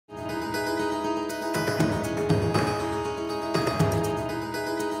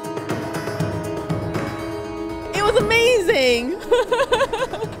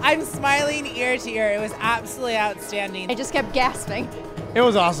I'm smiling ear to ear. It was absolutely outstanding. I just kept gasping. It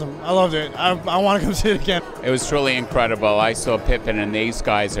was awesome. I loved it. I want to come see it again. It was truly incredible. I saw Pippin, and these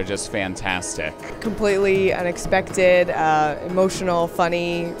guys are just fantastic. Completely unexpected, emotional,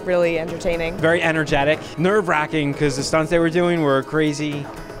 funny, really entertaining. Very energetic, nerve-wracking because the stunts they were doing were crazy.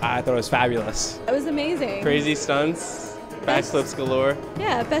 I thought it was fabulous. It was amazing. Crazy stunts, backflips galore.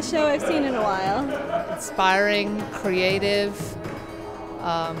 Yeah, best show I've seen in a while. Inspiring, creative,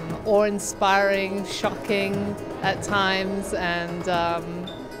 awe-inspiring, shocking at times, and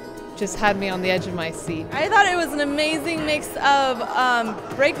just had me on the edge of my seat. I thought it was an amazing mix of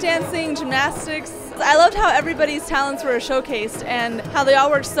breakdancing, gymnastics. I loved how everybody's talents were showcased and how they all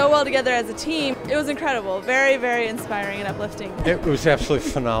worked so well together as a team. It was incredible. Very, very inspiring and uplifting. It was absolutely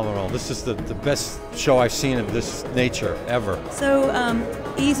phenomenal. This is the best show I've seen of this nature ever. So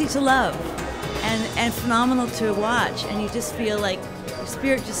easy to love and phenomenal to watch, and you just feel like your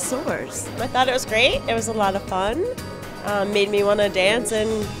spirit just soars. I thought it was great. It was a lot of fun. Made me want to dance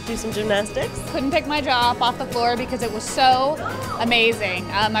and do some gymnastics. Couldn't pick my jaw off the floor because it was so amazing.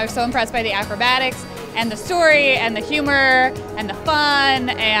 I was so impressed by the acrobatics and the story and the humor and the fun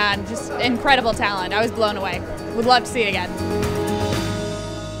and just incredible talent. I was blown away. Would love to see it again.